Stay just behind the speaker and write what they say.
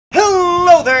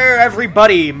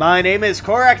everybody, my name is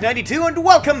Korak92 and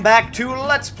welcome back to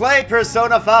Let's Play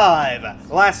Persona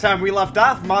 5. Last time we left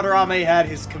off, Madarame had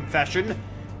his confession,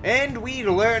 and we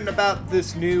learned about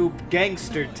this new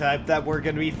gangster type that we're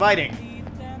going to be fighting.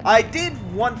 I did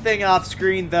one thing off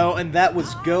screen though, and that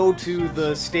was go to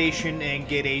the station and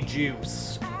get a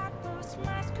juice.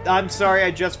 I'm sorry,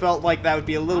 I just felt like that would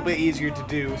be a little bit easier to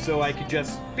do, so I could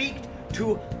just speak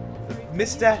to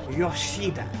Mr.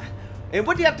 Yoshida. And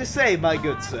what do you have to say, my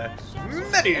good sir?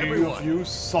 Many of you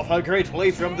suffer greatly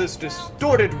from this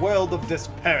distorted world of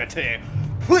disparity.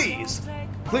 Please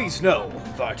know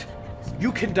that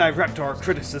you can direct our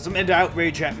criticism and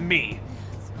outrage at me.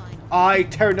 I,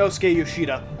 Teranosuke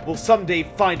Yoshida, will someday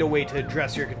find a way to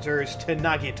address your concerns to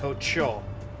Nagito-cho.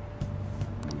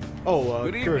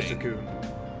 Oh, Kurisa-kun,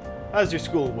 how's your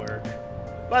schoolwork?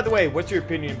 By the way, what's your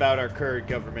opinion about our current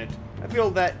government? I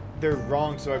feel that they're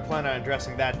wrong, so I plan on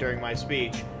addressing that during my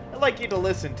speech. I'd like you to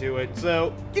listen to it,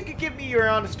 so you could give me your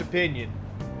honest opinion.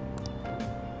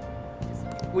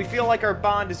 We feel like our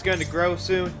bond is going to grow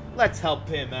soon. Let's help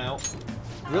him out.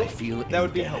 Really? I feel that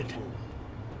would be helpful.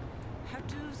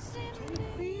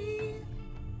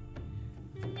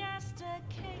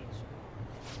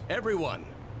 Everyone.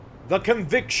 The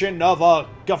conviction of our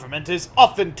government is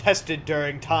often tested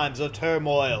during times of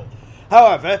turmoil.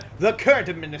 However, the current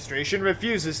administration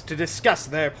refuses to discuss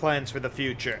their plans for the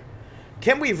future.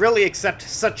 Can we really accept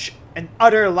such an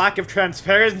utter lack of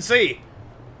transparency?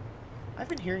 I've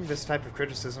been hearing this type of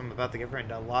criticism about the government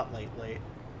a lot lately.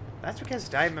 That's because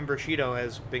Diamond Bushido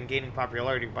has been gaining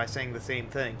popularity by saying the same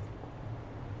thing.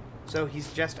 So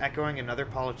he's just echoing another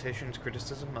politician's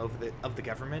criticism of the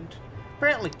government?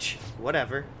 Apparently,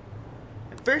 whatever.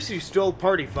 At first you stole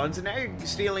party funds, and now you're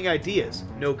stealing ideas.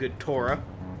 No good, Tora.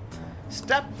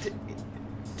 Stop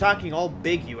talking all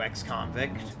big, you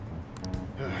ex-convict.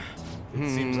 It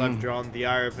seems I've drawn the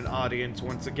ire of an audience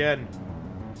once again.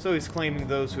 So he's claiming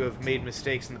those who have made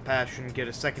mistakes in the past shouldn't get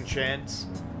a second chance.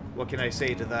 What can I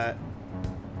say to that?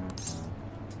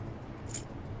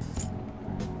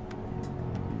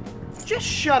 Just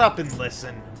shut up and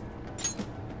listen.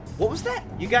 What was that?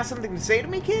 You got something to say to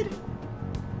me, kid?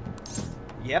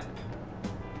 Yep.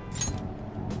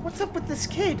 What's up with this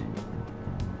kid?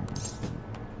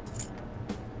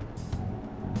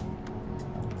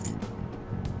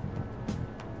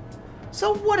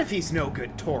 So what if he's no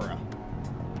good, Tora?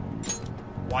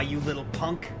 Why, you little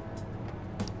punk?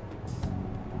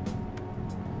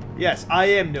 Yes, I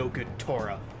am no good,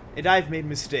 Tora. And I've made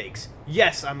mistakes.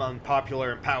 Yes, I'm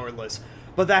unpopular and powerless.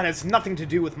 But that has nothing to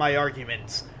do with my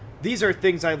arguments. These are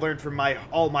things I learned from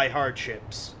all my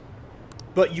hardships.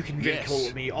 But you can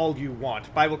ridicule me all you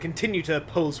want, but I will continue to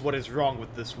oppose what is wrong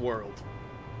with this world.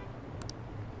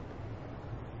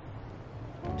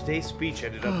 Today's speech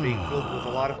ended up being filled with a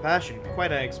lot of passion,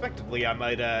 quite unexpectedly, I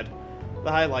might add.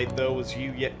 The highlight, though, was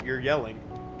your yelling.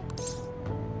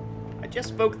 I just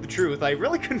spoke the truth. I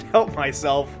really couldn't help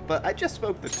myself, but I just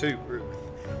spoke the truth.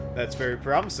 That's very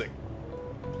promising.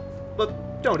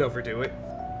 But don't overdo it.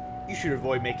 You should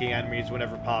avoid making enemies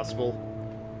whenever possible.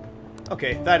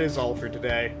 Okay, that is all for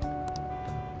today.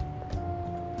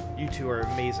 You two are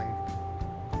amazing.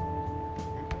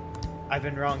 I've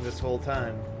been wrong this whole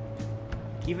time.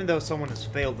 Even though someone has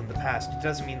failed in the past, it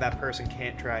doesn't mean that person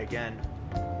can't try again.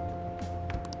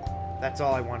 That's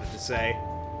all I wanted to say.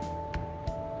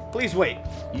 Please wait.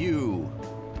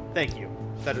 Thank you.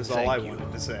 That is all I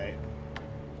wanted to say.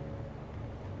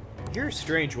 You're a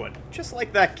strange one, just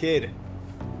like that kid.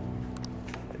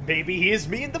 Maybe he is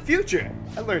me in the future.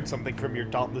 I learned something from your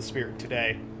dauntless spirit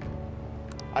today.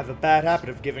 I have a bad habit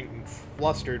of getting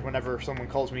flustered whenever someone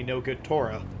calls me no good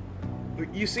Tora.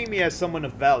 You see me as someone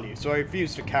of value, so I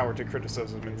refuse to cower to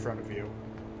criticism in front of you.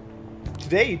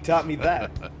 Today you taught me that.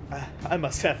 I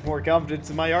must have more confidence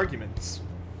in my arguments.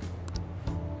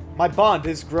 My bond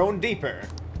has grown deeper.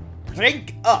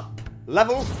 Rank up!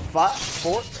 Level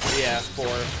 4? Yeah, 4.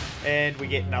 And we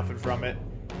get nothing from it.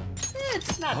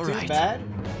 It's not too bad.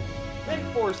 Rank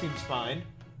 4 seems fine.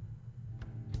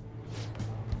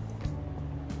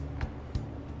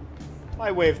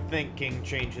 My way of thinking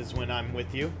changes when I'm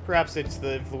with you. Perhaps it's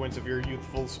the influence of your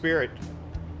youthful spirit.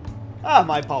 Ah,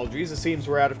 my apologies. It seems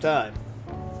we're out of time.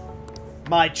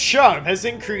 My charm has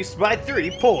increased by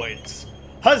 3 points.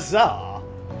 Huzzah!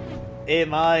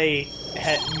 Am I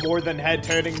more than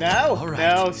head-turning now?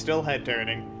 No, still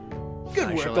head-turning.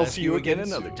 Good work. I'll see you again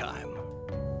another time.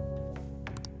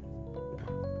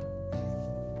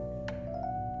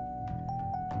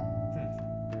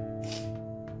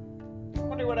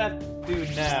 Wonder what I have to do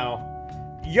now.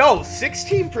 Yo,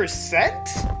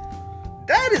 16%?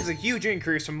 That is a huge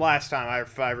increase from last time,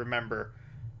 if I remember.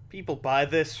 People buy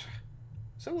this.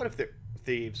 So what if they're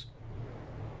thieves?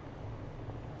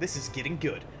 This is getting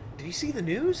good. Did you see the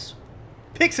news?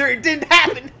 Pixar, it didn't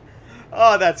happen!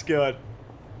 Oh, that's good.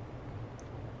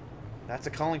 That's a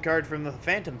calling card from the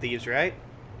Phantom Thieves, right?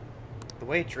 The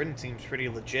way it's written seems pretty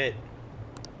legit.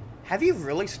 Have they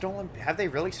really stolen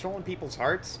people's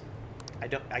hearts?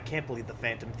 I can't believe the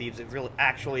Phantom Thieves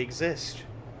actually exist.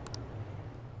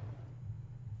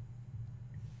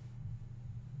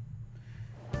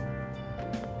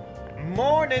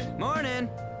 Morning! Morning.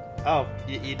 Oh,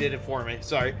 you did it for me.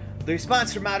 Sorry. The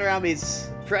response from Madarami's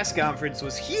press conference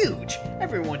was huge.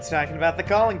 Everyone's talking about the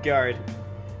calling card.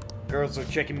 Girls are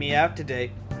checking me out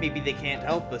today. Maybe they can't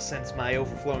help but sense my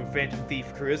overflowing Phantom Thief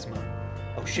charisma.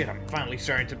 Oh shit, I'm finally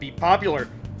starting to be popular.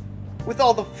 With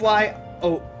all the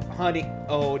Oh, honey.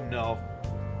 Oh no.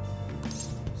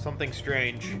 Something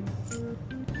strange.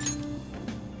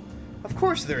 Of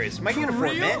course there is. My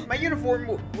uniform, man. My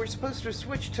uniform. We're supposed to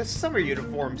switch to summer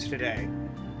uniforms today.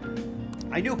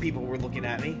 I knew people were looking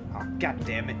at me. Oh, god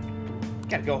damn it.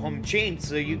 Gotta go home and change,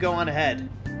 so you go on ahead.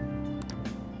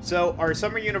 So, our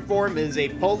summer uniform is a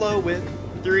polo with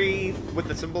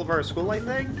the symbol of our school, I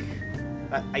think?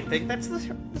 I think that's the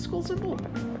school symbol?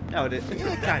 No, it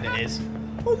kinda is.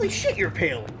 Holy shit, you're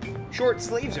paling. Short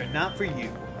sleeves are not for you.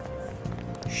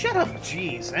 Shut up,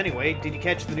 jeez. Anyway, did you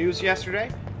catch the news yesterday?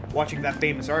 Watching that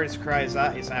famous artist cry his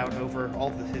eyes out over all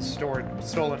of his stolen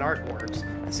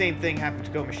artworks. The same thing happened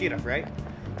to Komashita, right?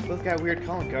 Both got weird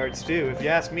calling cards, too. If you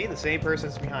ask me, the same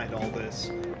person's behind all this.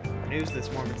 The news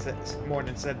this morning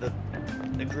said that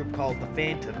the group called the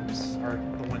Phantoms are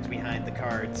the ones behind the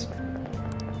cards.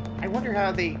 I wonder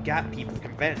how they got people to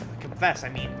confess. I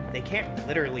mean, they can't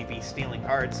literally be stealing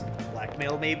cards.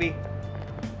 Blackmail, maybe?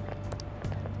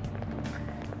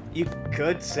 You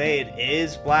could say it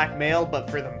is blackmail, but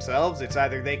for themselves, it's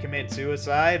either they commit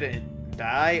suicide and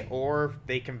die, or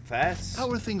they confess. How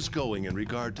are things going in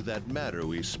regard to that matter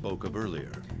we spoke of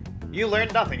earlier? You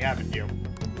learned nothing, haven't you?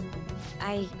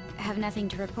 I have nothing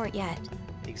to report yet.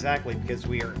 Exactly, because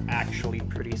we are actually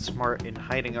pretty smart in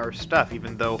hiding our stuff,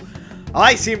 even though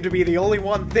I seem to be the only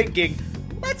one thinking,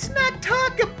 let's not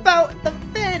talk about the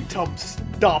Phantom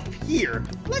stuff here.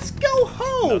 Let's go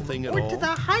home. Nothing at or all? to the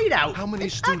hideout. How many the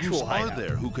students actual are hideout.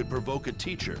 there who could provoke a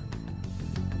teacher?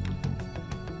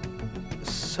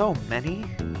 So many.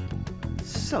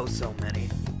 So many.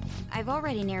 I've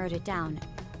already narrowed it down.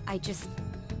 I just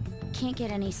can't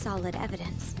get any solid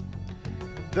evidence.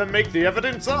 Then make the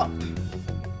evidence up.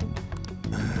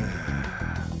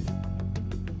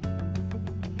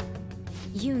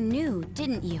 You knew,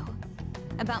 didn't you?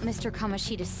 About Mr.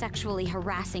 Kamashita sexually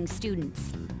harassing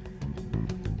students.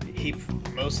 He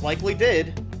most likely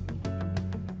did.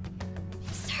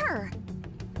 Sir!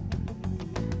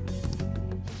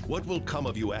 What will come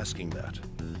of you asking that?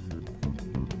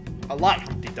 A lot,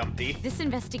 Humpty Dumpty. This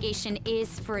investigation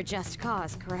is for a just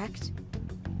cause, correct?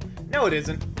 No, it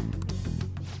isn't.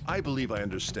 I believe I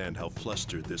understand how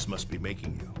flustered this must be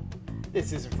making you.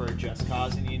 This isn't for a just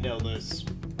cause, and you know this.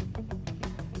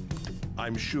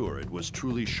 I'm sure it was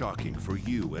truly shocking for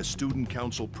you as student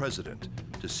council president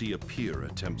to see a peer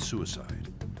attempt suicide.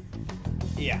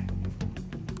 Yeah.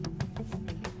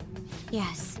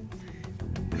 Yes.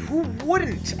 Who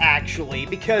wouldn't, actually?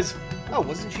 Because, oh,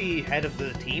 wasn't she head of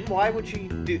the team? Why would she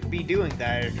be doing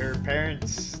that? Her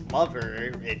parents love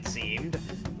her, it seemed.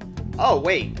 Oh,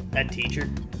 wait, that teacher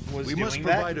was doing that? We must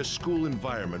provide a school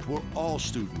environment where all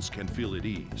students can feel at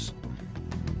ease.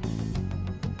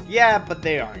 Yeah, but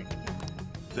they aren't.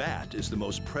 That is the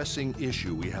most pressing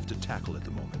issue we have to tackle at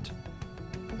the moment.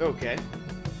 Okay.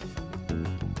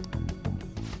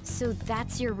 So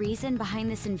that's your reason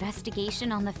behind this investigation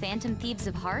on the Phantom Thieves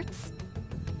of Hearts?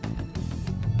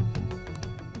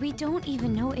 We don't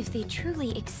even know if they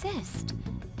truly exist.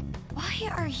 Why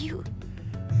are you...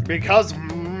 Because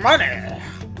money!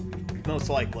 Most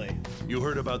likely. You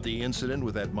heard about the incident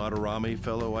with that Madarami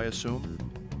fellow, I assume?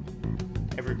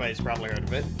 Everybody's probably heard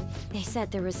of it. They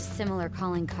said there was a similar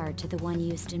calling card to the one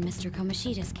used in Mr.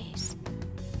 Komashita's case.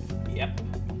 Yep.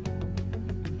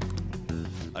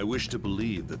 I wish to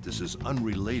believe that this is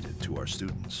unrelated to our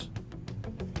students.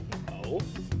 Oh?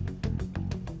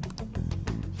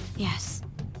 Yes.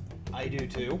 I do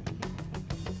too.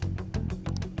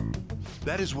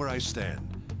 That is where I stand.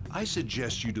 I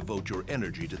suggest you devote your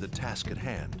energy to the task at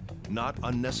hand, not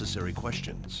unnecessary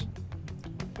questions.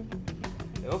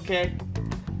 Okay.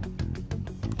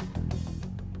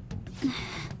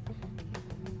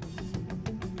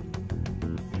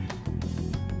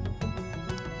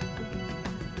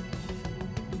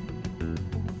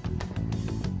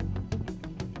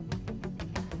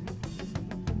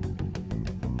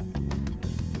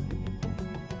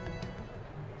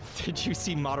 Did you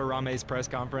see Madarame's press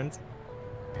conference?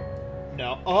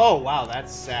 No. Oh, wow,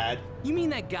 that's sad. You mean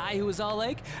that guy who was all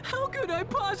like, how could I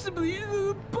possibly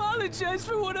apologize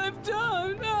for what I've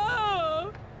done?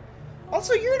 Oh.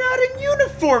 Also, you're not in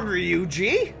uniform,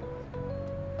 Ryuji!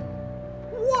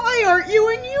 Why aren't you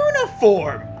in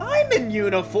uniform? I'm in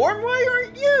uniform, why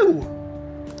aren't you?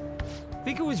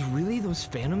 Think it was really those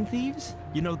Phantom Thieves?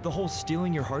 You know, the whole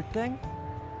stealing your heart thing?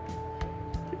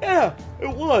 Yeah, it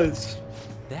was.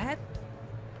 That?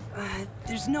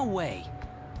 There's no way.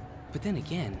 But then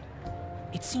again,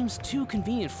 it seems too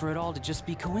convenient for it all to just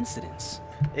be coincidence.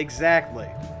 Exactly.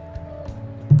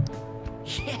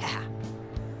 Yeah.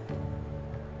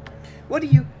 What are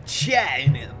you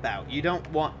chatting about? You don't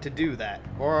want to do that.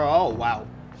 Or, oh, wow.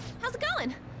 How's it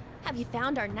going? Have you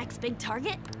found our next big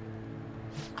target?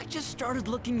 I just started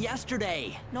looking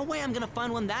yesterday. No way I'm gonna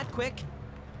find one that quick.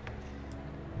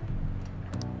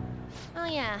 Oh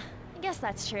yeah, I guess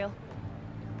that's true.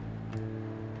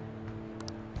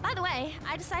 By the way,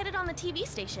 I decided on the TV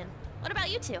station. What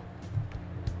about you two?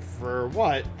 For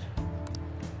what?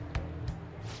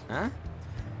 Huh?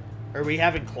 Are we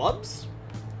having clubs?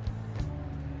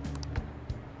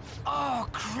 Oh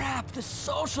crap, the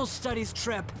social studies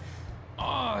trip. Oh,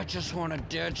 I just want to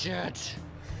ditch it.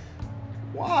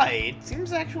 Why? It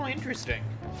seems actually interesting.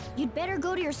 You'd better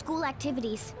go to your school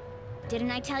activities. Didn't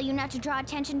I tell you not to draw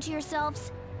attention to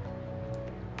yourselves?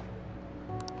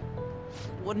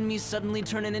 Wouldn't me suddenly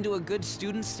turning into a good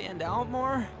student stand out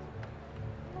more?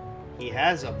 He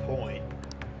has a point.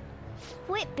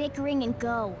 Quit bickering and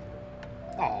go.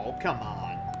 Oh, come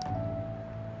on.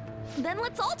 Then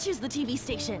let's all choose the TV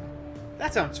station.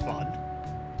 That sounds fun.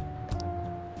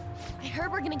 I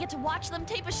heard we're gonna get to watch them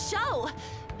tape a show.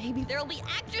 Maybe there'll be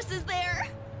actresses there.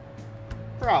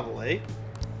 Probably.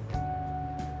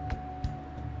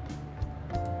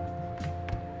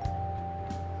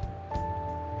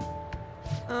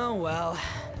 Oh well,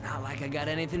 not like I got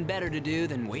anything better to do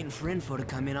than waiting for info to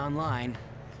come in online.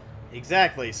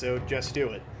 Exactly, so just do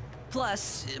it.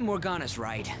 Plus, Morgana's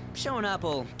right. Showing up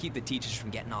will keep the teachers from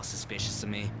getting all suspicious of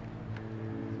me.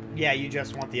 Yeah, you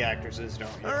just want the actresses,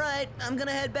 don't you? Alright, I'm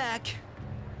gonna head back.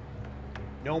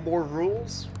 No more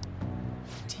rules?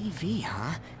 TV,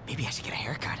 huh? Maybe I should get a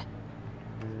haircut.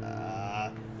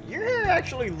 Your hair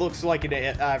actually looks like an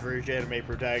average anime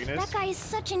protagonist. That guy is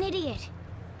such an idiot.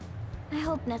 I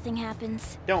hope nothing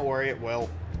happens. Don't worry, it will.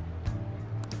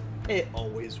 It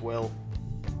always will.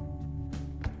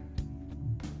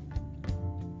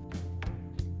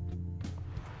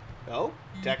 Oh,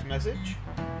 text message?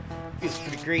 Feels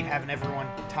pretty great having everyone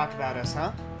talk about us,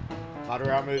 huh?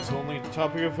 Madarama is only the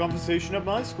topic of conversation at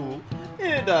my school,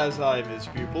 and as I'm his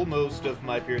pupil, most of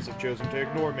my peers have chosen to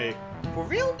ignore me. For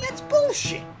real? That's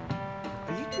bullshit!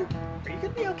 Are you gonna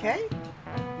be okay?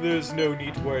 There's no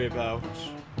need to worry about.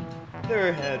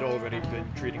 There had already been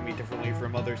treating me differently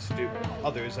from others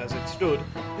as it stood.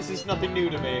 This is nothing new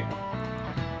to me.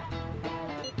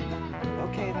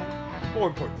 Okay then. More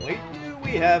importantly, do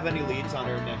we have any leads on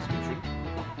our next mission?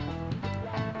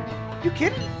 You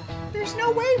kidding? There's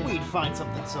no way we'd find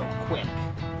something so quick.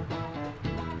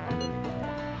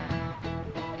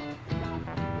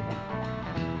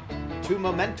 To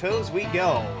mementos we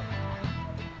go.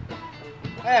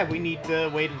 We need to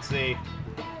wait and see.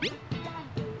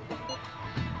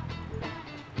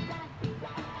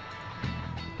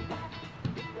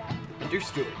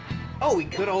 Understood. Oh, we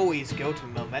could always go to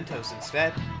mementos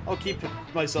instead. I'll keep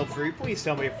myself free. Please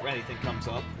tell me if anything comes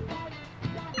up.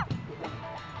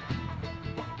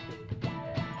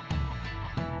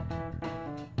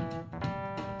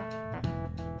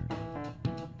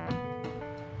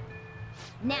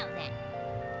 Now then.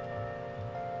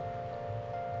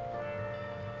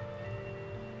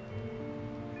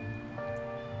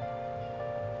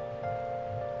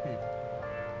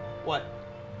 What?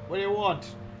 What do you want?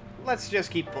 Let's just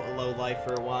keep low life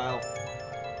for a while.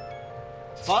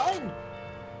 Fine!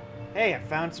 Hey, I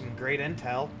found some great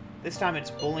intel. This time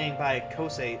it's bullying by a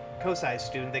Kosei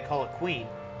student they call a queen.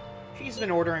 She's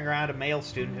been ordering around a male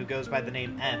student who goes by the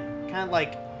name M. Kinda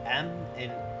like M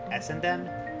in S&M.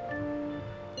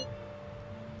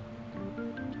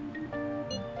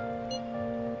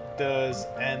 Does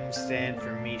M stand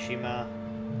for Mishima?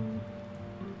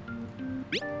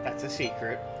 That's a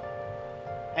secret.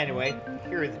 Anyway,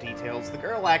 here are the details. The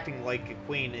girl acting like a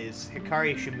queen is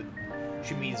Hikari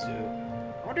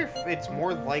Shimizu. I wonder if it's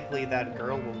more likely that a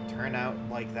girl will turn out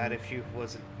like that if she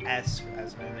was an S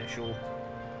as an initial.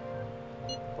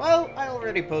 Well, I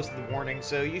already posted the warning,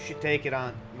 so you should take it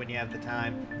on when you have the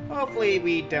time. Hopefully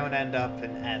we don't end up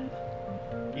in M.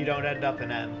 You don't end up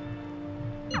in M.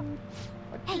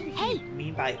 What do you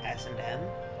mean by S and M?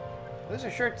 Those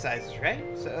are shirt sizes, right?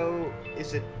 So,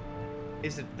 is it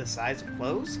the size of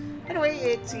clothes? Anyway,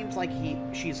 it seems like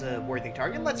she's a worthy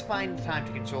target. Let's find time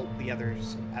to consult the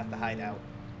others at the hideout.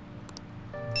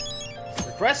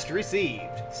 Request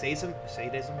received. Sadism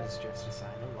is just a sign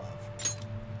of love.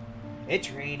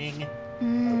 It's raining.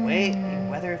 The way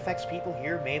weather affects people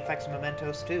here may affect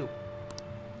mementos too.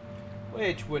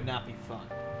 Which would not be fun.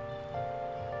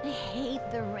 I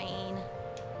hate the rain.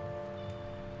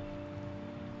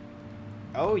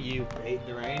 Oh, you hate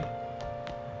the rain?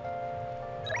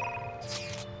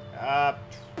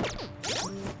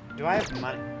 Do I have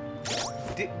money?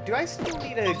 Do I still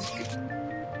need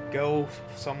to go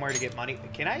somewhere to get money?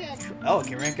 Can I actually... Oh, I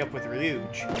can rank up with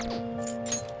Ryuji.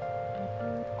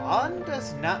 On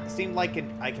does not seem like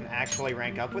I can actually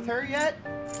rank up with her yet.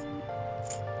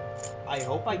 I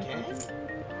hope I can.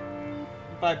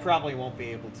 But I probably won't be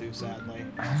able to, sadly.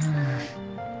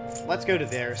 Let's go to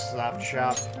their soft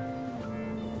shop.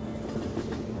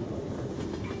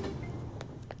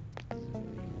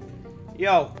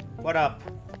 Yo, what up?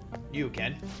 You,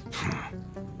 Ken.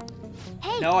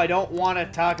 Hey. No, I don't want to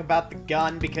talk about the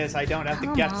gun because I don't have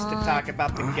the guts to talk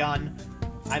about the gun.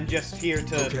 I'm just here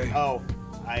to... Okay. Oh,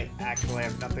 I actually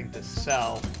have nothing to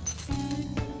sell.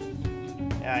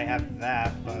 Yeah, I have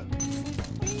that, but...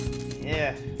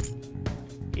 Yeah.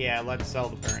 Yeah, let's sell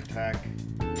the burn tech.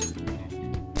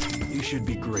 You should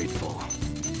be grateful.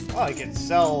 Oh, I can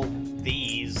sell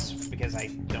these because I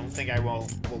don't think I will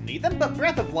need them, but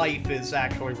Breath of Life is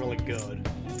actually really good.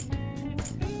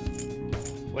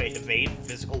 Wait, evade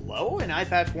physical low? An eye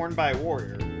patch worn by a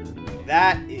warrior.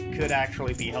 That it could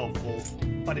actually be helpful,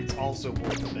 but it's also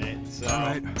worth a bit, so...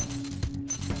 Alright.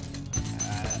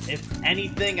 If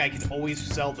anything, I can always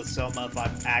sell the Soma if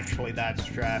I'm actually that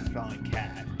strapped on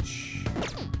catch.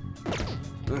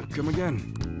 Come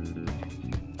again.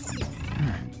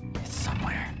 It's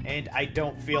somewhere. And I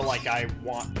don't feel like I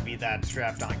want to be that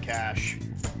strapped on cash.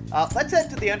 Let's head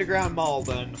to the underground mall,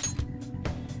 then.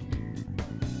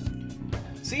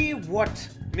 See what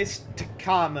Mr.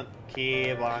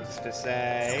 Kamaki wants to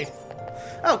say.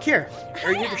 Oh, Kier,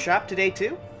 are you here to shop today,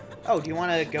 too? Oh, do you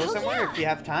want to go somewhere if you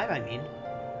have time, I mean?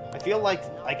 I feel like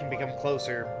I can become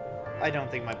closer. I don't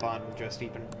think my bond will just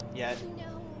deepen yet.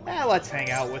 Let's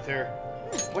hang out with her.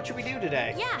 What should we do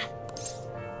today? Yeah.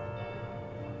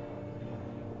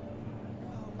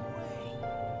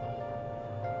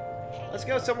 Let's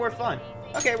go somewhere fun.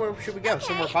 Okay, where should we go? Okay.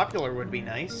 Somewhere popular would be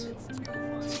nice.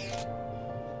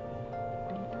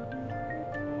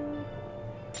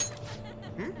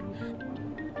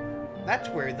 That's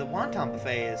where the wonton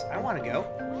buffet is. I want to go.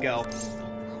 Go.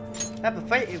 That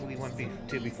buffet we went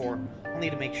to before. I'll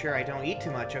need to make sure I don't eat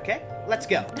too much, okay? Let's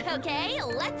go. Okay,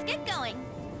 let's get going.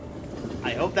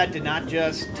 I hope that did not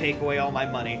just take away all my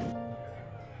money.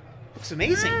 Looks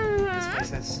amazing. This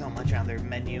place has so much on their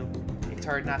menu. It's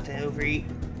hard not to overeat.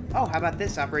 Oh, how about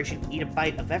this operation? Eat a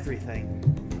bite of everything.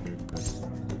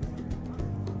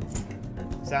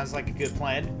 Sounds like a good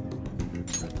plan.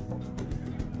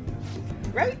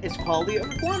 Right, it's quality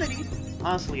over quantity.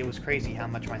 Honestly, it was crazy how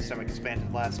much my stomach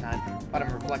expanded last time, but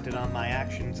I'm reflected on my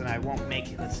actions and I won't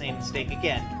make the same mistake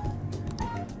again.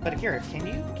 But Akira, can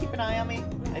you keep an eye on me?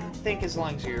 I think as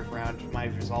long as you're around, my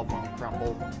resolve won't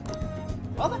crumble.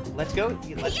 Well then, let's go.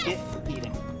 Let's get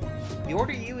eating. The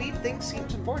order you eat things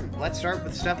seems important. Let's start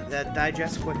with stuff that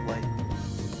digests quickly.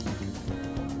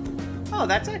 Oh,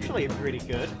 that's actually pretty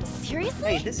good.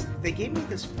 Seriously? Hey, they gave me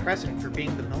this present for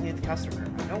being the millionth customer.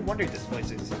 No wonder this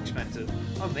place is expensive.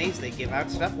 I'm amazed they give out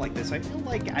stuff like this. I feel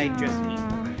like I'd just eat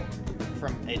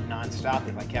from it non-stop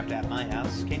if I kept it at my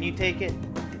house. Can you take it?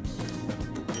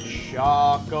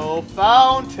 Choco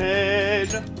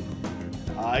fountain!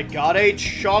 I got a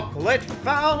chocolate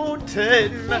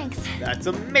fountain! Thanks. That's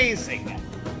amazing!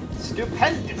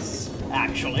 Stupendous,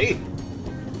 actually!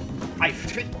 I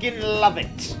freaking love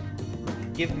it!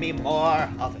 Give me more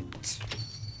of it.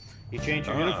 You changed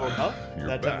your uniform, huh?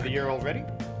 That time of the year already?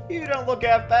 You don't look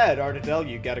half bad. Hard to tell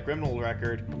you got a criminal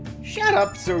record. Shut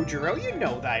up, Sojiro. You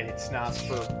know that it's not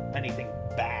for anything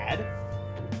bad.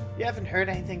 You haven't heard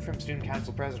anything from Student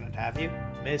Council President, have you?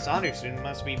 Miss Honor Student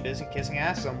must be busy kissing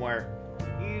ass somewhere.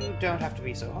 You don't have to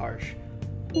be so harsh.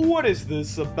 What is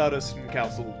this about a Student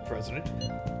Council President?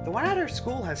 The one at our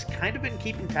school has kind of been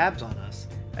keeping tabs on us.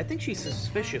 I think she's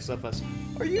suspicious of us.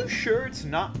 Are you sure it's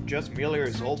not just merely a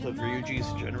result of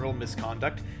Ryuji's general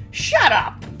misconduct? Shut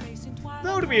up!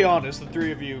 Though, to be honest, the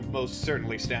three of you most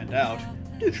certainly stand out.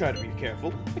 Do try to be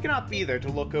careful. I cannot be there to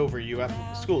look over you after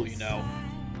the school, you know.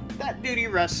 That duty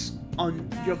rests on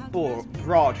your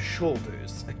broad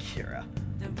shoulders, Akira.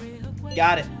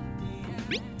 Got it.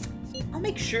 I'll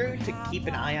make sure to keep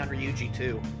an eye on Ryuji,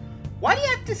 too. Why do you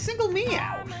have to single me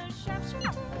out?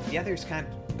 The others kind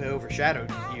of overshadow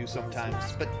you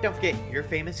sometimes, but don't forget, you're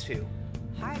famous too.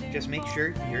 Just make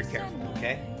sure you're careful,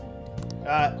 okay?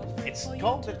 It's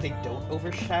called that they don't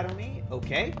overshadow me,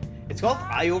 okay? It's called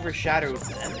I overshadow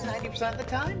them 90% of the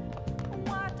time.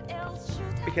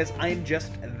 Because I'm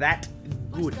just that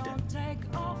good.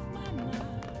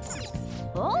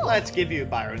 Oh. Let's give you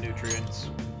bionutrients.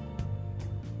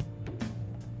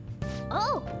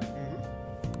 Oh.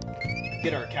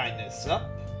 Get our kindness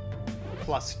up.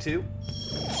 +2.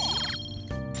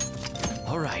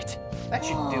 Alright. That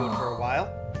should do it for a while.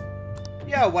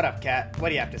 Yo, what up, Cat? What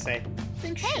do you have to say?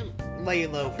 Think should lay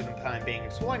low for the time being.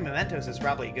 Exploring mementos is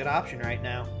probably a good option right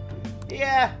now.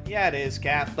 Yeah, it is,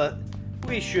 Cat, but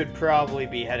we should probably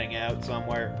be heading out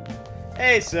somewhere.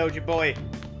 Hey, Soja Boy.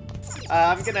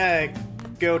 I'm gonna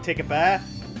go take a bath.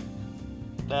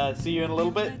 See you in a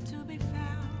little bit.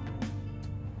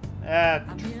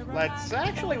 Let's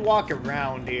actually walk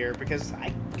around here, because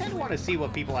I kind of want to see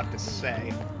what people have to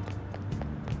say.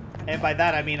 And by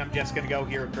that, I mean I'm just gonna go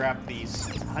here and grab these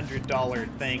 $100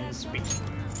 things.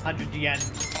 100 yen,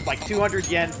 like 200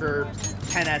 yen for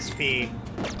 10 SP.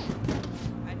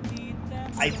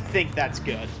 I think that's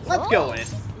good. Let's go in.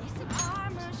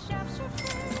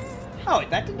 Oh,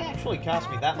 that didn't actually cost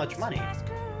me that much money.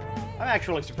 I'm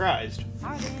actually surprised.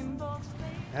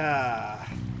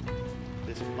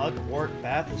 This mugwort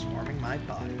bath is warming my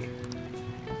body.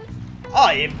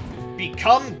 I have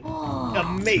become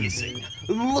amazing.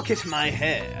 Look at my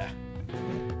hair.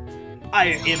 I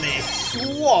am a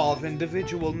suave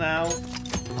individual now.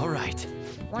 Alright.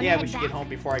 Yeah, we should get home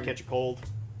before I catch a cold.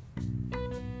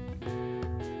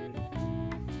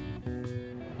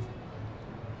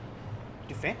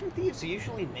 Do Phantom Thieves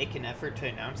usually make an effort to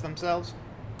announce themselves?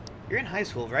 You're in high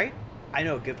school, right? I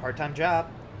know a good part-time job.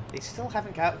 They still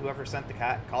haven't got whoever sent the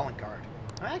calling card.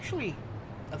 I'm actually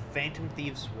a Phantom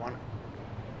Thief. Want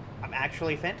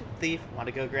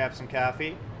to go grab some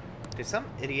coffee? Did some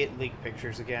idiot leak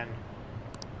pictures again?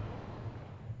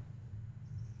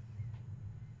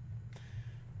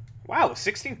 Wow,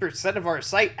 16% of our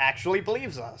site actually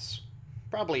believes us.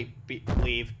 Probably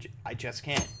believe, I just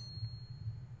can't.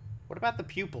 What about the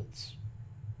pupils?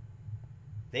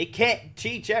 They can't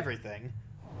teach everything.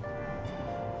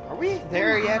 Are we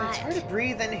there yet? It's hard to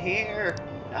breathe in here.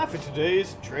 Now for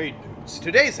today's trade news.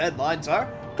 Today's headlines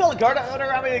are: calling card out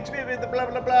around me, experience the blah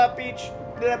blah blah beach,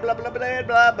 blah blah blah blah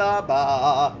blah blah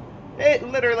blah. It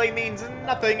literally means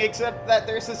nothing except that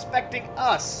they're suspecting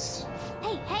us.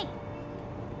 Hey.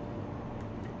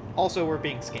 Also, we're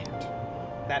being scammed.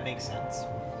 That makes sense.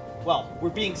 Well, we're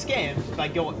being scammed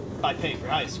by paying for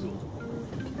high school.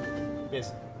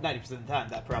 Because 90% of the time,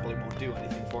 that probably won't do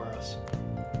anything for us.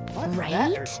 What? Right?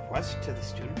 That a request to the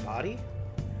student body?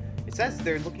 It says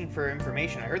they're looking for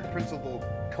information. I heard the principal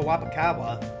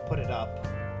Kawabakawa put it up.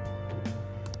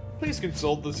 Please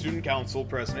consult the student council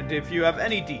president if you have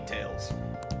any details.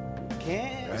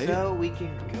 Okay, right? So we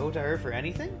can go to her for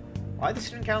anything? Why the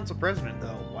student council president,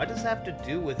 though? Why does it have to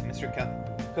do with Mr.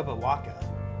 Kabawaka?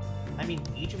 I mean,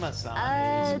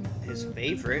 Ijima-san is his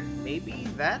favorite. Maybe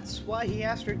that's why he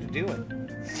asked her to do it.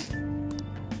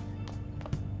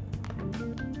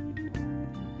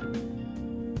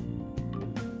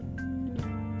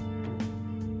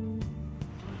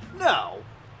 No!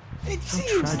 It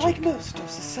seems like most of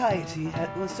society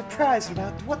was surprised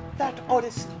about what that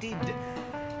artist did.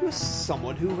 He was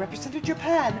someone who represented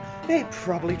Japan. They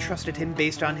probably trusted him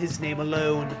based on his name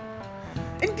alone.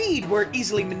 Indeed, we're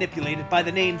easily manipulated by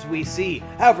the names we see.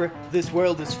 However, this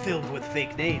world is filled with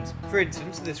fake names. For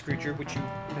instance, this creature, which you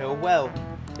know well,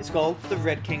 is called the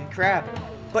Red King Crab.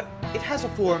 But it has a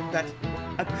form that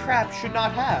a crab should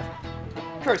not have.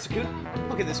 Kursaku,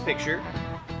 look at this picture.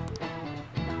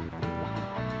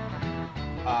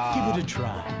 Give it a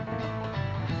try.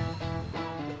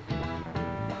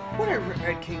 What are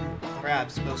Red King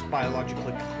crabs most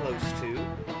biologically close to?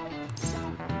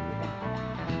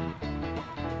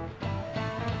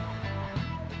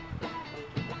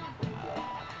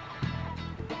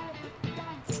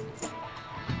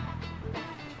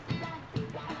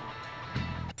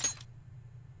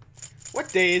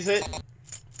 What day is it?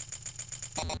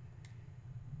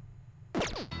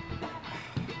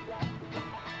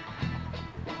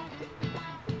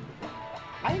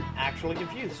 I'm actually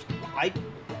confused. I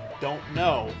don't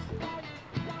know.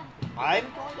 I'm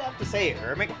going to have to say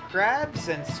hermit crabs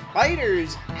and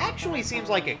spiders actually seems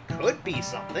like it could be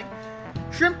something.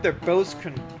 Shrimp, they're both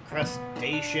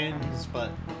crustaceans,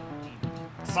 but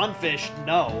sunfish,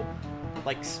 no.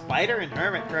 Like spider and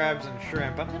hermit crabs and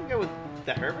shrimp. I'm gonna go with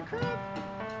the hermit crab?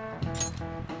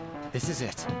 This is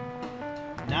it.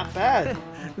 Not bad.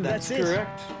 That's That's it.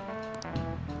 correct.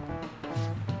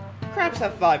 Crabs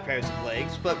have 5 pairs of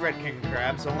legs, but red king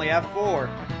crabs only have 4.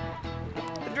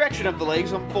 The direction of the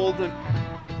legs unfolded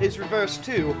is reversed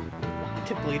too.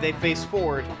 Typically they face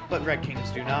forward, but red kings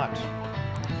do not.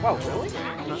 Wow, really?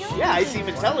 Yeah, I seem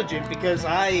intelligent because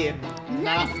I am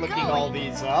not Nice looking going. all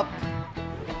these up.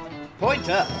 Point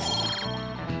up.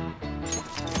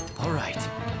 All right.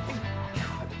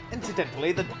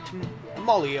 Incidentally, the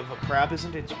tamale of a crab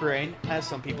isn't its brain, as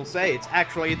some people say. It's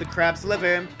actually the crab's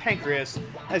liver and pancreas.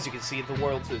 As you can see, the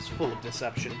world is full of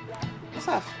deception. I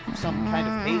saw some kind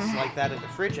of paste like that in the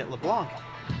fridge at LeBlanc,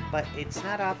 but it's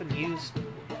not often used.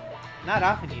 Not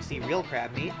often you see real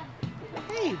crab meat.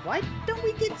 Hey, why don't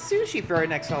we get sushi for our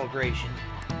next celebration?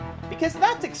 Because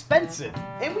that's expensive,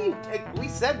 and we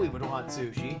said we would want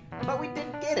sushi, but we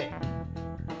didn't get it.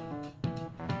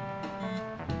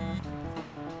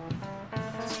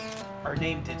 Our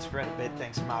name did spread a bit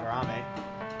thanks to Madarame,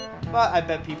 but I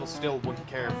bet people still wouldn't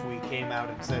care if we came out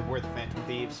and said we're the Phantom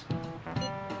Thieves.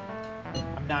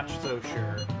 I'm not so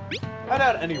sure. I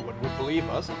doubt anyone would believe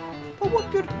us, but what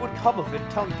good would come of it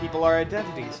telling people our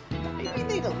identities? Maybe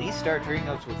they'd at least start treating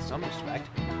us with some respect.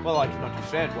 Well, I can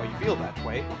understand why you feel that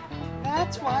way.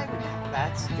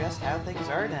 That's just how things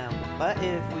are now. But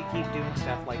if we keep doing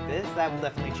stuff like this, that will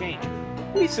definitely change.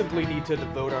 We simply need to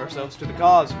devote ourselves to the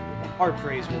cause. Our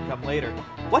praise will come later.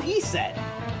 What he said!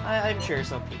 I'm sure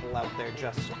some people out there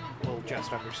will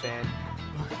just understand.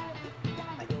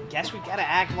 I guess we gotta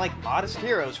act like modest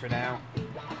heroes for now.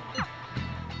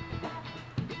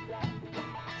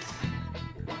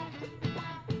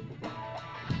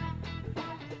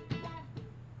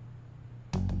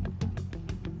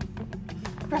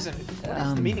 President, what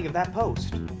is the meaning of that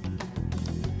post?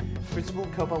 Principal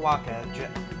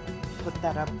Kobawaka put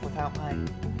that up without my...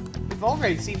 We've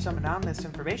already received some anonymous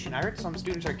information. I heard some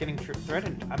students are getting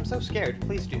threatened. I'm so scared.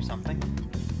 Please do something.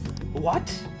 What?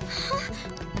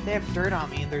 They have dirt on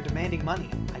me and they're demanding money.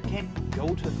 I can't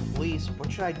go to the police.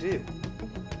 What should I do?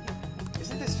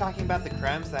 Isn't this talking about the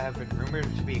crimes that have been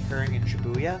rumored to be occurring in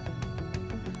Shibuya?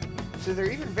 So there are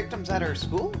even victims at our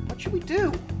school? What should we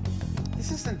do?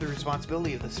 This isn't the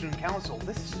responsibility of the student council.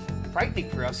 This is frightening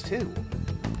for us, too.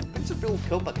 Principal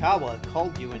Kobakawa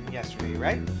called you in yesterday,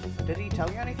 right? Did he tell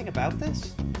you anything about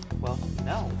this? Well,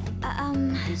 no.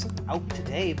 He's out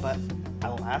today, but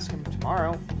I'll ask him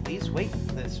tomorrow. Please wait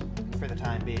for the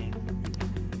time being.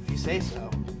 If you say so.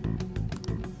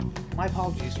 My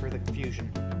apologies for the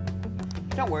confusion.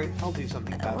 Don't worry, I'll do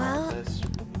something about all of this.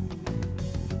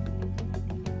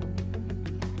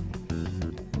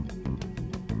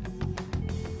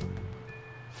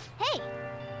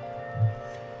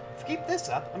 Keep this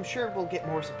up, I'm sure we'll get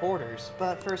more supporters,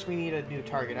 but first we need a new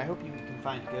target. I hope you can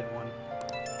find a good one.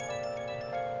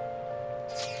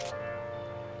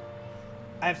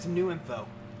 I have some new info.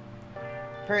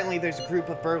 Apparently there's a group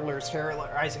of burglars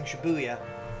terrorizing Shibuya.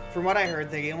 From what I heard,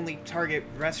 they only target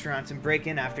restaurants and break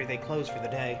in after they close for the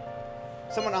day.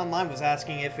 Someone online was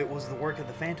asking if it was the work of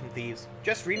the Phantom Thieves.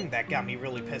 Just reading that got me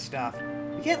really pissed off.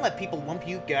 You can't let people lump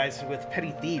you guys with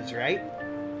petty thieves, right?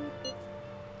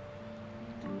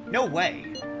 No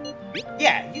way.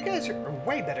 Yeah, you guys are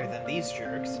way better than these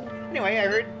jerks. Anyway, I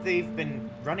heard they've been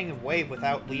running away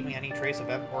without leaving any trace of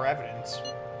evidence.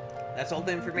 That's all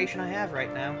the information I have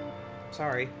right now.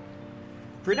 Sorry.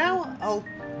 For now, I'll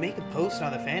make a post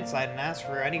on the fan side and ask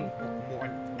for any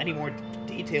more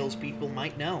details people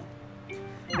might know.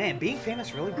 Man, being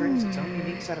famous really brings its own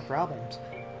unique set of problems.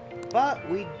 But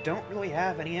we don't really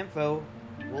have any info.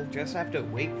 We'll just have to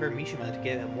wait for Mishima to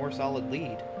get a more solid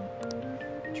lead.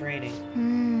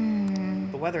 Training.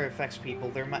 The weather affects people.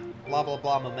 They're blah blah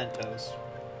blah mementos.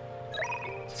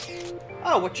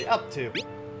 Oh, what you up to?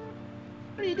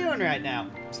 What are you doing right now?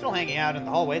 I'm still hanging out in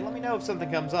the hallway. Let me know if something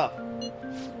comes up.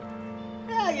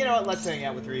 Yeah, you know what? Let's hang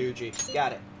out with Ryuji.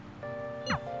 Got it.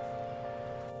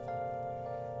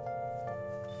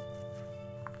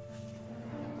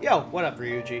 Yo, what up,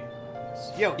 Ryuji?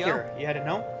 Yo, Kira, you headed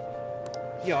home?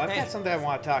 Yo, I've got something I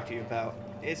want to talk to you about.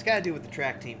 It's got to do with the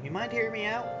track team. You mind hearing me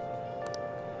out?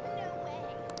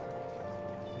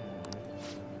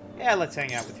 Yeah, let's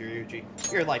hang out with you,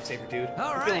 Ryuji. You're a lifesaver, dude.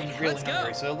 I'm feeling really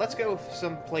hungry, so let's go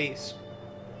someplace,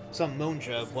 some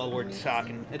monja while we're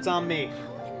talking. It's on me.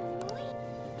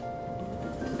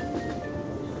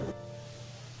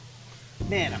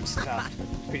 Man, I'm stuffed.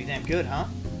 Pretty damn good, huh?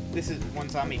 This is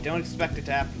one's on me. Don't expect it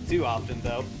to happen too often,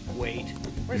 though. Wait,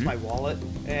 where's my wallet?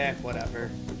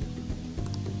 Whatever.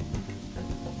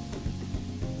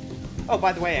 Oh,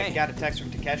 by the way, I got a text from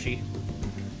Takeshi.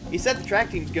 He said the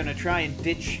track team's gonna try and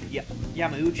ditch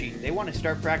Yamauchi. They want to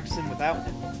start practicing without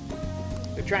him.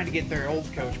 They're trying to get their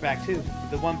old coach back too,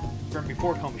 the one from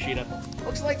before Kamoshida.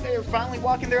 Looks like they're finally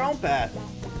walking their own path.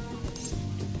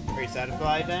 Are you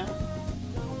satisfied now?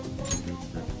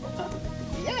 Huh.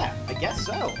 Yeah, I guess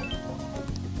so.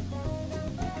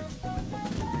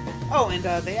 Oh, and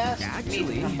they asked me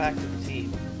to come back to the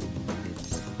team.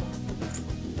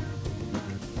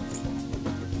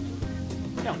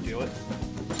 Don't do it.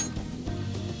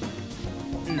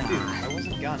 Nah. Dude, I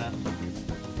wasn't gonna.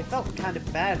 It felt kind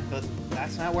of bad, but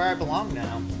that's not where I belong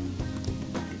now.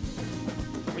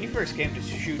 When you first came to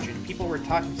Shujin, people were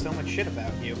talking so much shit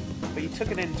about you, but you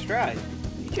took it in stride.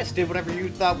 You just did whatever you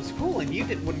thought was cool, and you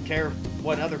wouldn't care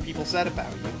what other people said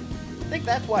about you. I think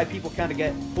that's why people kind of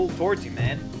get pulled towards you,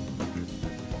 man.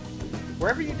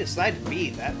 Wherever you decide to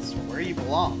be, that's where you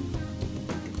belong.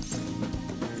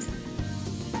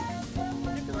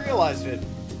 I never realized it.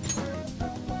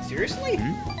 Seriously?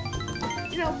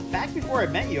 You know, back before I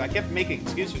met you, I kept making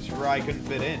excuses for why I couldn't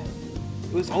fit in.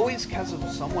 It was always because of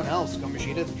someone else,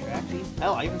 Kamoshida, the track team.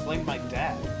 Hell, I even blamed my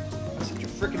dad. I'm such a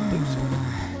freaking loser.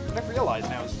 But I've realized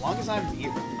now, as long as I'm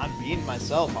being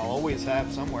myself, I'll always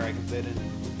have somewhere I can fit in.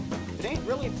 It ain't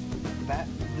really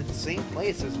the same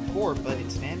place as before, but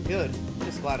it's damn good. I'm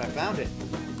just glad I found it.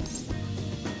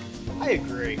 I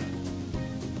agree.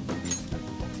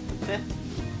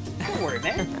 Don't worry,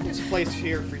 man. There's a place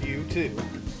here for you, too.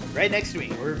 Right next to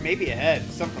me, or maybe ahead,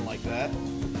 something like that.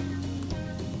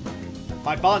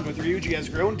 My bond with Ryuji has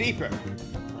grown deeper.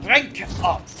 Rank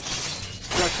up!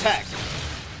 Protect.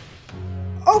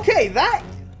 Okay, that...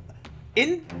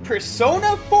 In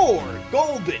Persona 4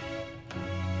 Golden.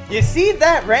 You see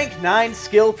that rank 9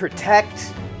 skill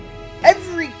Protect?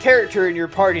 Every character in your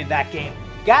party in that game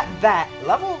got that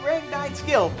level rank 9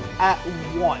 skill at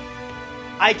 1.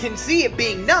 I can see it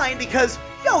being 9 because,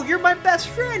 yo, you're my best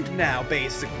friend now,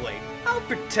 basically. I'll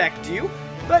protect you,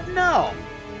 but no.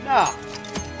 No.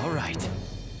 Alright.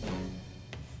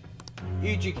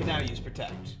 Ryuji can now use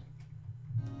Protect.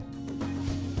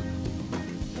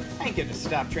 I ain't gonna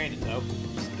stop training, though.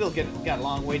 Still got a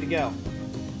long way to go.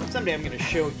 Someday I'm gonna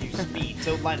show you speed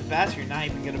so lightning fast you're not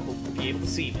even gonna be able to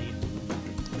see me.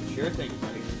 Sure thing,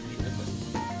 buddy. Sure thing.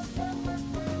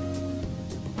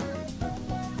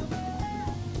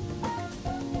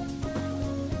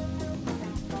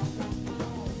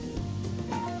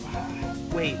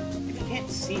 Wait, if you can't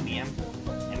see me, am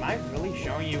I really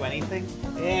showing you anything?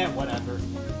 Eh, whatever.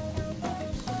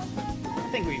 I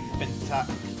think we've been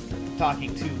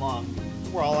talking too long.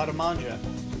 We're all out of manja.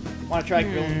 Want to try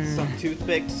grilling some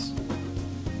toothpicks?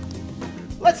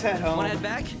 Let's head home. Wanna head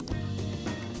back?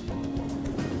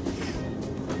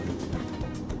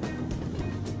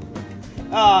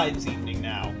 Ah, it's evening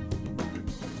now.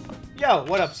 Yo,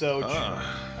 what up, Soj?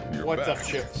 What's up,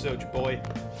 Soj boy?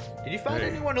 Did you find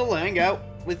anyone who'll hang out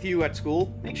with you at school?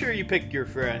 Make sure you pick your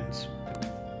friends.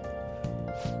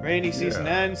 Rainy season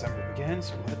ends, summer begins.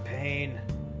 What a pain.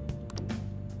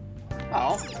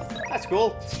 Oh, that's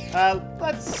cool.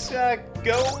 Let's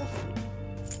go.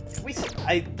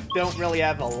 I don't really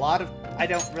have a lot of. I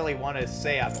don't really want to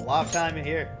say I have a lot of time in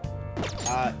here.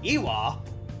 Iwa,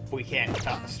 we can't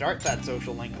start that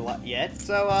social link yet,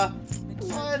 so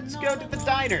let's go to the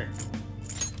diner.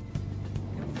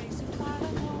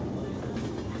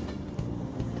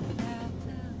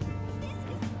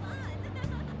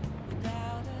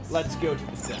 Let's go to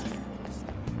the diner.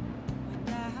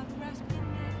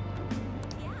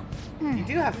 You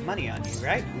do have money on you,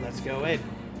 right? Let's go in.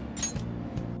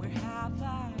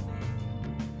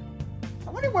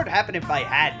 I wonder what would happen if I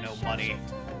had no money.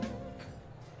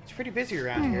 It's pretty busy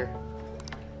around here.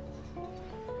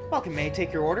 Welcome, may I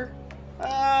take your order?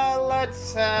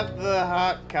 Let's have the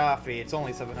hot coffee. It's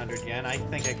only 700 yen. I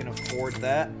think I can afford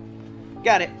that.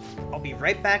 Got it. I'll be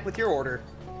right back with your order.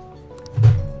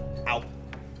 Ow.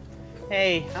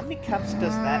 Hey, how many cups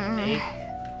does that make?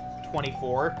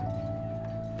 24.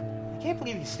 I can't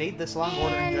believe you stayed this long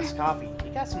ordering just coffee.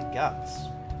 You got some guts.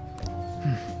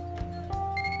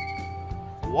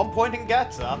 1 point in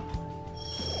guts up.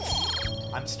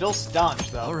 I'm still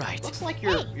staunch, though. All right. Looks like you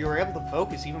were able to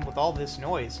focus even with all this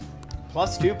noise.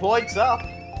 Plus 2 points up.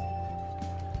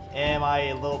 Am I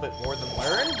a little bit more than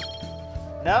learned?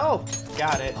 No.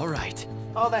 Got it. All right.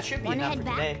 Oh, that should be Wanna enough head for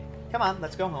back? today. Come on,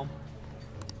 let's go home.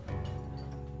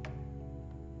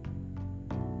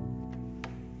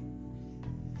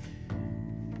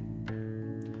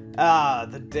 Ah,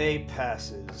 the day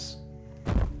passes.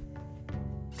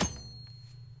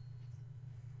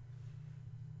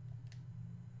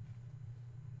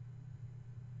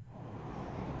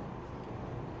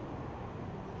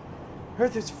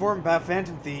 Heard there's a forum about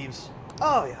Phantom Thieves.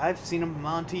 Oh, yeah, I've seen him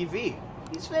on TV.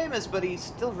 He's famous, but he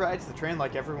still rides the train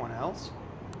like everyone else.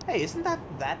 Hey, isn't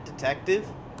that detective?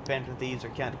 Phantom thieves are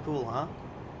kind of cool, huh?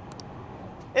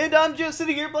 And I'm just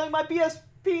sitting here playing my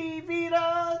PSP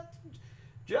Vita,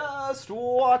 just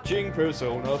watching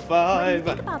Persona 5. What do you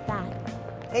think about that?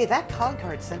 Hey, that con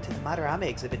card sent to the Madarame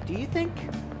exhibit, do you think?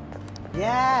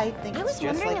 Yeah, I think I it's was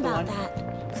just wondering like the about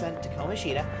one that. sent to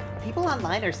Komashita. People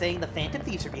online are saying the Phantom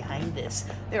Thieves are behind this.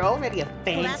 They're already a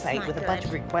fan that's site not with a bunch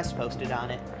of good. requests posted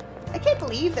on it. I can't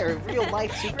believe they're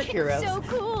real-life superheroes. So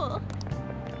cool.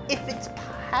 If it's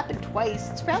happened twice,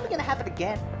 it's probably gonna happen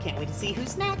again. Can't wait to see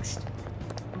who's next.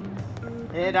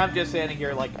 And I'm just standing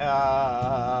here like,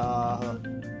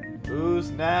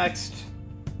 who's next?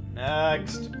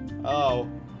 Next. Oh,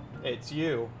 it's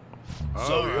you.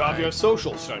 So you have your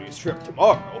social studies trip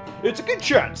tomorrow. It's a good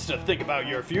chance to think about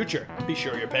your future. Be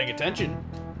sure you're paying attention.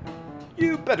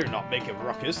 You better not make a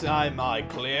ruckus, am I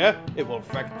clear? It will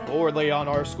affect poorly on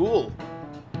our school.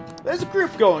 There's a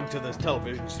group going to this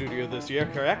television studio this year,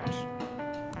 correct?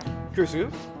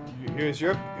 Kursu, here's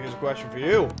a question for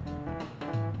you.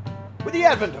 With the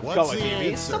advent of color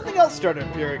TVs, something else started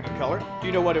appearing in color. Do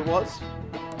you know what it was?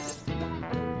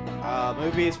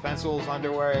 Movies, pencils,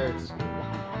 underwears.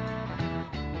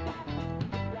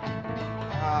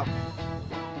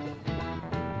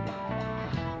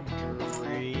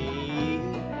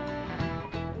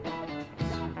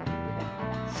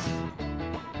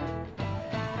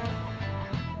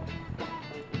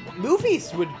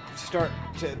 Movies would start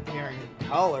to appearing in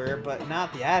color, but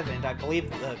not the advent. I believe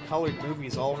the colored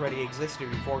movies already existed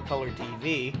before color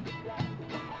TV.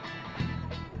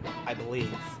 I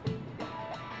believe.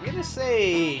 I'm gonna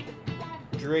say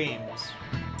dreams.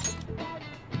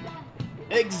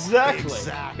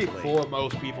 Exactly! Before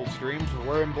most people's dreams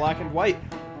were in black and white.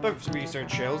 But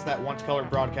research shows that once color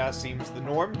broadcast seems the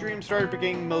norm, dreams started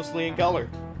becoming mostly in color.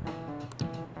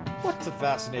 What's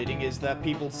fascinating is that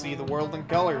people see the world in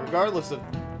color, regardless of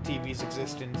TV's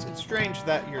existence. It's strange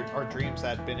that our dreams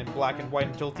had been in black and white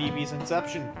until TV's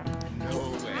inception.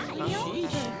 No way.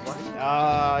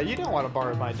 You don't want to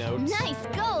borrow my notes. Nice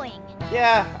going.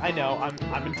 Yeah, I know.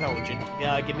 I'm intelligent.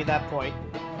 Yeah, give me that point.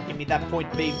 Give me that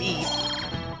point, baby.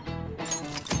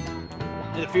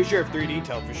 In the future, if 3D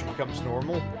television becomes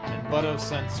normal, and but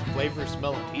sense flavor,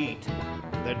 smell, and heat,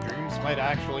 then dreams might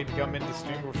actually become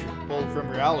indistinguishable from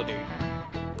reality.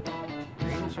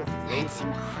 Dreams with That's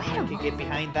flavor. I incredible. could get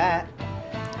behind that.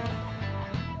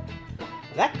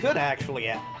 That could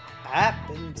actually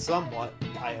happen somewhat,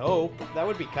 I hope. That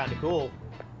would be kind of cool.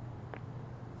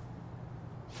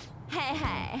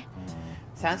 Hey.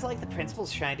 Sounds like the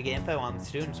principal's trying to get info on the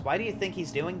students. Why do you think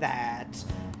he's doing that?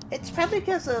 It's probably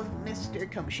because of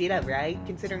Mr. Komashita, right?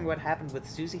 Considering what happened with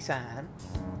Suzy-san.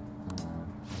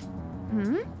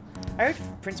 I heard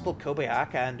Principal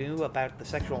Kobayaka knew about the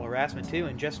sexual harassment too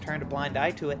and just turned a blind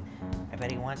eye to it. I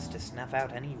bet he wants to snuff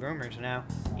out any rumors now.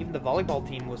 Even the volleyball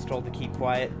team was told to keep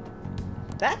quiet.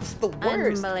 That's the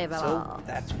worst! Unbelievable. So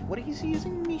that's what he's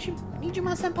using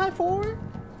Mijima-senpai for?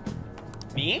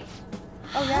 Me?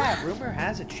 Oh yeah, rumor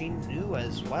has it she knew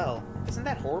as well. Isn't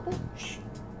that horrible?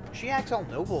 She acts all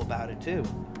noble about it too.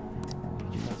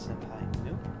 Mijima-senpai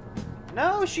knew?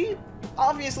 No, she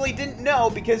obviously didn't know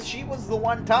because she was the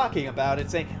one talking about it,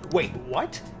 saying, "Wait,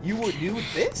 what? You knew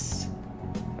this?"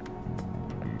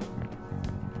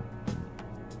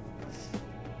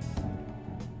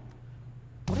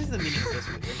 What is the meaning of this,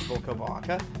 Principal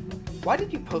Kobayaka? Why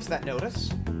did you post that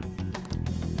notice?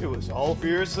 It was all for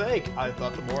your sake. I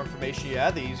thought the more information you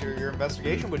had, the easier your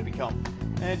investigation would become.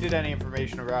 And did any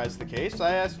information arise to the case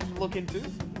I asked you to look into?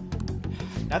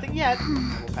 Nothing yet.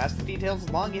 I will pass the details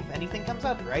along if anything comes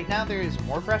up. Right now, there is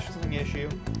more pressing issue.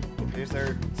 It appears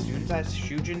there are students at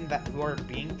Shujin who are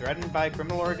being threatened by a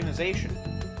criminal organization.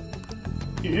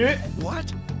 Yeah.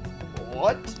 What?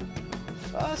 What?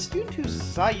 A student who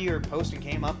saw your post and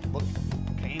came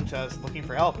to us looking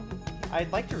for help.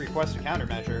 I'd like to request a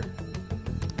countermeasure.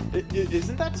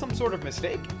 Isn't that some sort of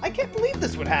mistake? I can't believe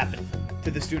this would happen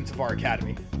to the students of our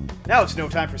academy. Now it's no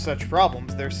time for such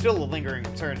problems. There's still a lingering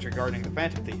concerns regarding the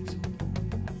Phantom Thieves.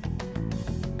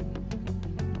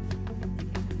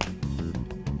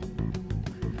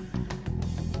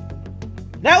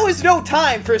 Now is no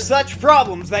time for such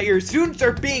problems that your students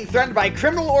are being threatened by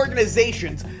criminal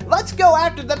organizations. Let's go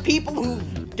after the people who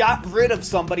got rid of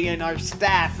somebody in our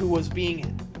staff who was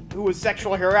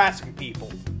sexually harassing people.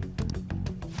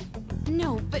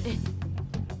 No, but...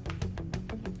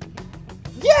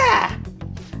 Yeah!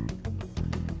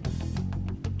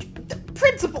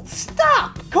 Principal,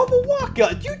 stop!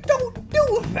 Komawaka, you don't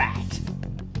do that!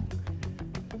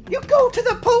 You go to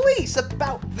the police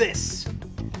about this!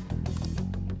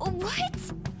 What?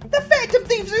 The Phantom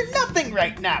Thieves are nothing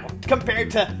right now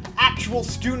compared to actual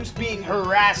students being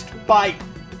harassed by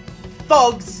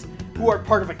thugs who are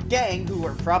part of a gang who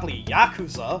are probably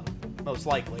Yakuza, most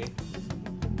likely.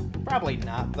 Probably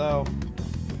not, though.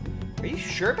 Are you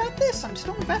sure about this? I'm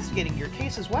still investigating your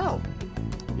case as well.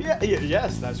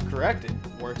 Yes, that's correct. It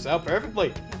works out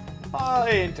perfectly. My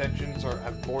intentions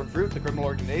have borne fruit. The criminal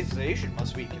organization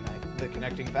must be the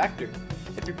connecting factor.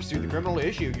 If you pursue the criminal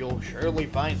issue, you'll surely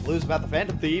find clues about the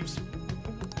Phantom Thieves.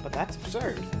 But that's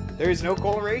absurd. There is no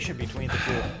correlation between the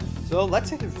two. So let's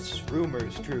say this rumor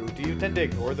is true. Do you tend to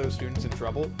ignore those students in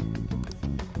trouble?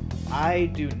 I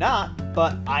do not,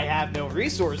 but I have no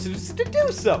resources to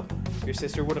do so. Your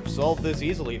sister would have solved this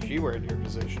easily if she were in your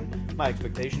position. My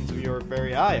expectations of you are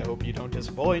very high. I hope you don't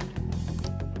disappoint.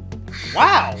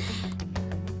 Wow!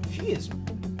 She is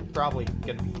probably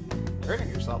gonna be hurting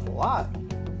herself a lot.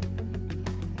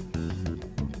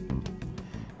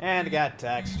 And I got a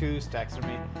text. Who's texting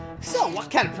me? So, what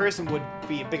kind of person would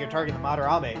be a bigger target than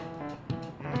Madarame?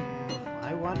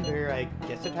 I wonder. I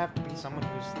guess it'd have to be someone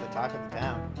who's the talk of the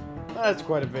town. That's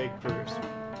quite a vague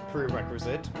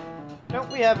prerequisite.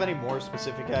 Don't we have any more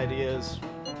specific ideas?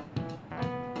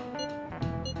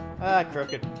 A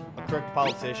crooked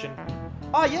politician.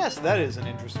 Ah, yes, that is an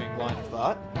interesting line of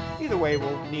thought. Either way,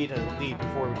 we'll need a lead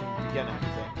before we can begin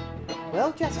anything.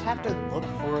 We'll just have to look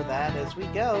for that as we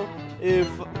go. If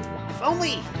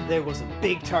only there was a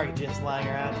big target just lying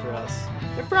around for us.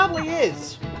 There probably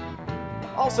is.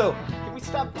 Also, can we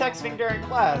stop texting during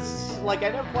class? Like, I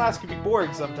know class can be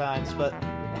boring sometimes, but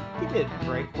give me a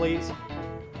break, please.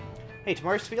 Hey,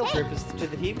 tomorrow's field trip is to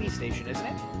the TV station, isn't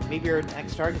it? Maybe our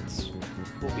next targets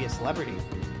will be a celebrity.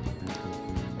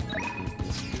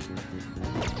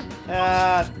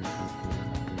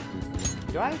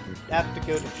 Do I have to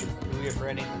go to Shibuya for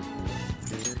anything?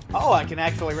 Oh, I can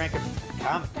actually rank a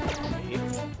Kami.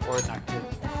 Or not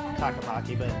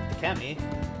Takamaki, but Kemi.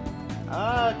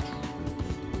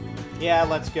 Yeah,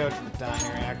 let's go to the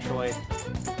diner, actually.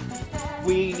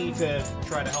 We need to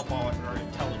try to help all of our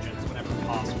intelligence whenever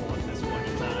possible at this point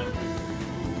in time.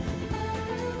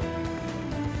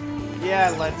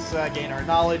 Yeah, let's gain our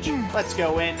knowledge. Let's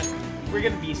go in. We're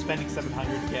going to be spending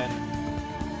 700 again.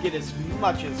 Get as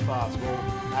much as possible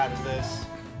out of this.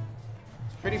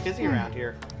 It's pretty busy around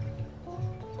here.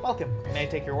 Welcome. May I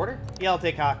take your order? Yeah, I'll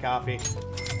take hot coffee.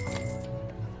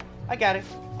 I got it.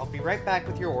 I'll be right back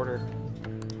with your order.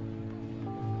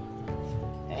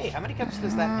 Hey, how many cups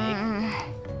does that make?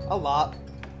 A lot.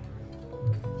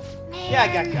 Yeah, I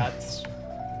got guts.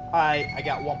 I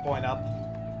got 1 point up.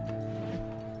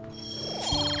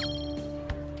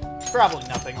 Probably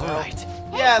nothing, though. Alright.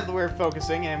 Yeah, we're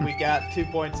focusing, and we got 2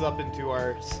 points up into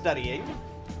our studying.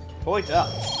 Point up.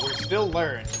 We're still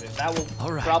learned, and that will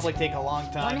probably take a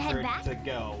long time for it to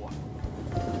go.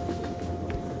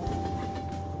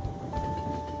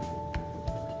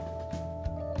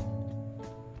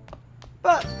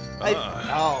 But,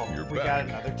 we got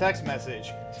another text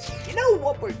message. You know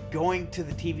what, we're going to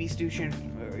the TV station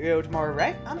tomorrow,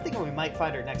 right? I'm thinking we might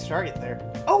find our next target there.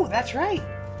 Oh, that's right!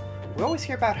 We always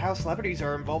hear about how celebrities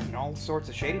are involved in all sorts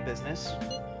of shady business.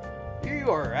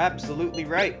 You are absolutely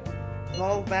right. With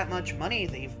all that much money,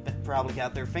 they've probably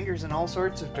got their fingers in all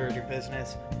sorts of dirty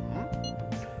business.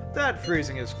 That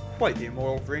phrasing has quite the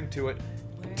immoral ring to it.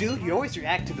 Dude, you always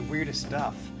react to the weirdest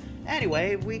stuff.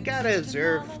 Anyway, we gotta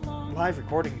observe live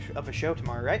recording of a show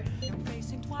tomorrow, right?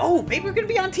 Oh, maybe we're gonna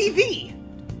be on TV!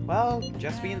 Well,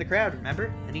 just be in the crowd,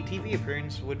 remember? Any TV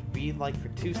appearance would be like for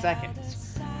 2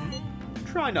 seconds.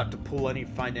 Try not to pull any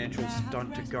financial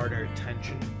stunt to garner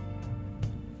attention.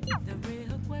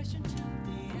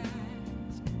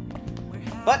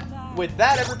 But with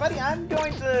that, everybody, I'm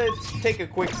going to take a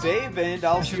quick save, and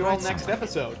I'll see you all next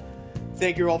episode.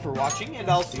 Thank you all for watching, and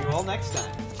I'll see you all next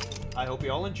time. I hope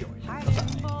you all enjoy.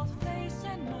 Bye-bye.